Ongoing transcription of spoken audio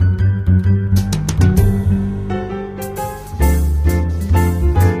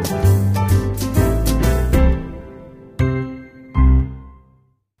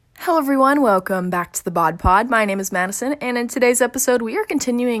everyone, welcome back to the Bod Pod. My name is Madison, and in today's episode, we are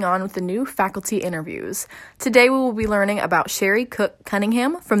continuing on with the new faculty interviews. Today, we will be learning about Sherry Cook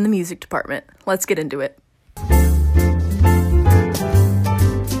Cunningham from the music department. Let's get into it.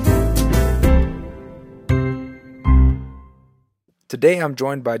 Today, I'm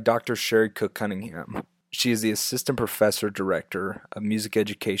joined by Dr. Sherry Cook Cunningham. She is the Assistant Professor Director of Music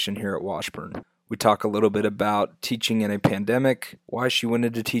Education here at Washburn. We talk a little bit about teaching in a pandemic, why she went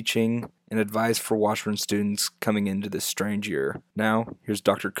into teaching, and advice for Washburn students coming into this strange year. Now, here's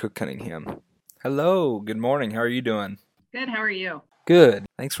Dr. Cook Cunningham. Hello, good morning. How are you doing? Good, how are you? Good.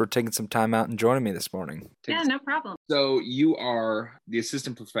 Thanks for taking some time out and joining me this morning. Yeah, no problem. So you are the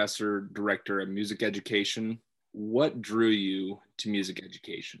Assistant Professor Director of Music Education. What drew you to music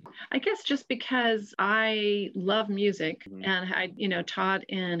education? I guess just because I love music and I, taught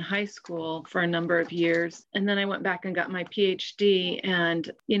in high school for a number of years. And then I went back and got my PhD. And,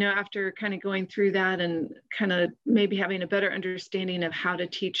 after kind of going through that and kind of maybe having a better understanding of how to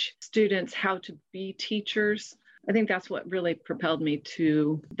teach students how to be teachers, I think that's what really propelled me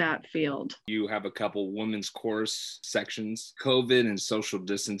to that field. You have a couple women's course sections. COVID and social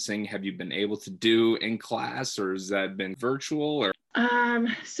distancing, have you been able to do in class, or has that been virtual? Or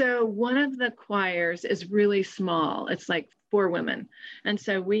So one of the choirs is really small. It's like 4 women. And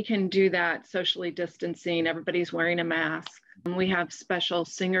so we can do that socially distancing. Everybody's wearing a mask. We have special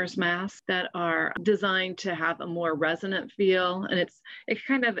singers masks that are designed to have a more resonant feel. And it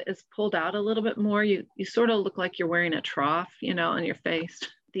kind of is pulled out a little bit more. You sort of look like you're wearing a trough, on your face.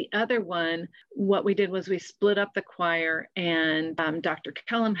 The other one, what we did was we split up the choir, and Dr.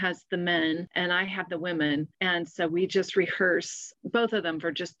 Kellum has the men and I have the women. And so we just rehearse both of them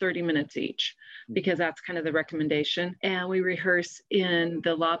for just 30 minutes each, because that's kind of the recommendation. And we rehearse in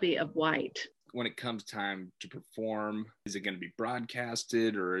the lobby of White. When it comes time to perform, is it going to be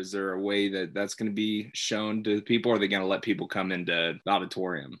broadcasted, or is there a way that that's going to be shown to people? Or are they going to let people come into the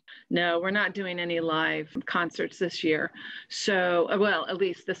auditorium? No, we're not doing any live concerts this year. So, well, at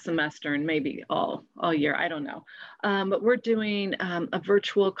least this semester, and maybe all year, I don't know. But we're doing a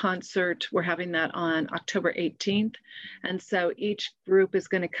virtual concert. We're having that on October 18th. And so each group is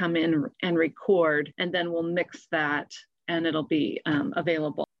going to come in and record, and then we'll mix that and it'll be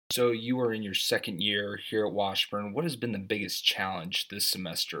available. So you are in your second year here at Washburn. What has been the biggest challenge this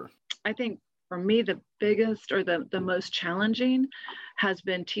semester? I think for me, the biggest or the most challenging has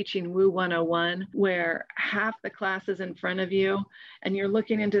been teaching WU 101, where half the class is in front of you and you're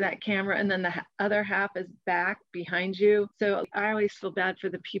looking into that camera, and then the other half is back behind you. So I always feel bad for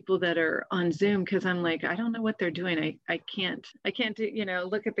the people that are on Zoom, because I'm like, I don't know what they're doing. I can't do,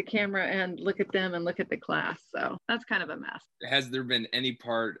 look at the camera and look at them and look at the class. So that's kind of a mess. Has there been any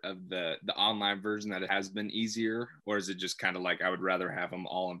part of the online version that it has been easier, or is it just kind of like I would rather have them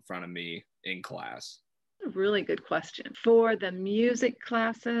all in front of me in class? A really good question. For the music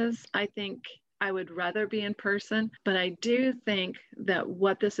classes, I think I would rather be in person, but I do think that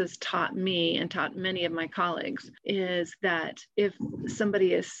what this has taught me and taught many of my colleagues is that if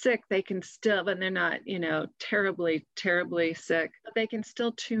somebody is sick, they can still, and they're not, terribly, terribly sick, but they can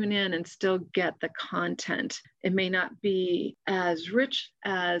still tune in and still get the content. It may not be as rich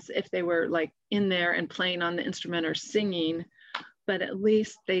as if they were like in there and playing on the instrument or singing, but at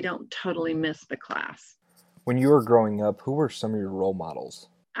least they don't totally miss the class. When you were growing up, who were some of your role models?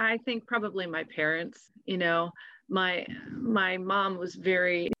 I think probably my parents. My mom was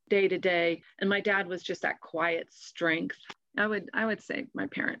very day to day, and my dad was just that quiet strength. I would say my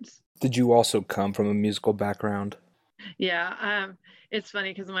parents. Did you also come from a musical background? Yeah, it's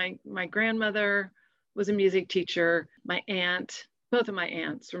funny because my grandmother was a music teacher. Both of my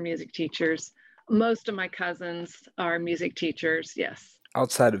aunts were music teachers. Most of my cousins are music teachers, yes.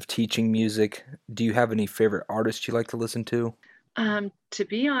 Outside of teaching music, do you have any favorite artists you like to listen to? To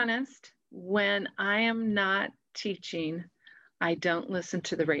be honest, when I am not teaching, I don't listen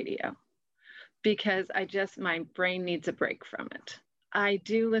to the radio, because my brain needs a break from it. I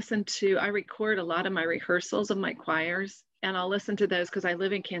record a lot of my rehearsals of my choirs, and I'll listen to those because I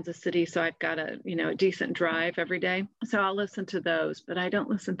live in Kansas City, so I've got a decent drive every day. So I'll listen to those, but I don't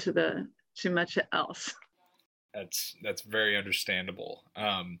listen to too much else. That's very understandable.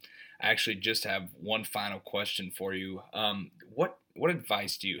 I actually just have one final question for you. What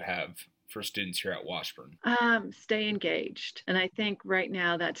advice do you have for students here at Washburn? Stay engaged. And I think right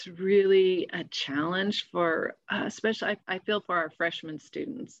now that's really a challenge for, especially I feel for our freshman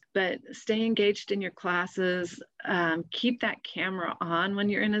students, but stay engaged in your classes. Keep that camera on when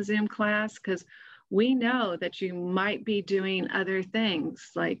you're in a Zoom class, because we know that you might be doing other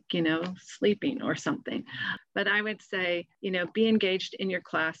things like, sleeping or something. But I would say, be engaged in your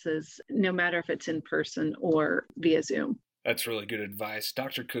classes, no matter if it's in person or via Zoom. That's really good advice.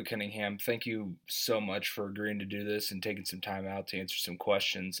 Dr. Cook Cunningham, thank you so much for agreeing to do this and taking some time out to answer some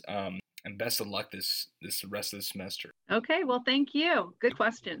questions. And best of luck this rest of the semester. Okay, well, thank you. Good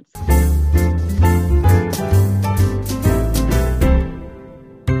questions.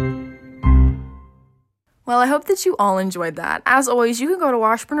 Well, I hope that you all enjoyed that. As always, you can go to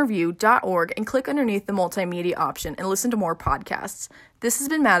washburnreview.org and click underneath the multimedia option and listen to more podcasts. This has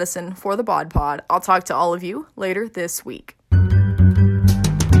been Madison for the Bod Pod. I'll talk to all of you later this week.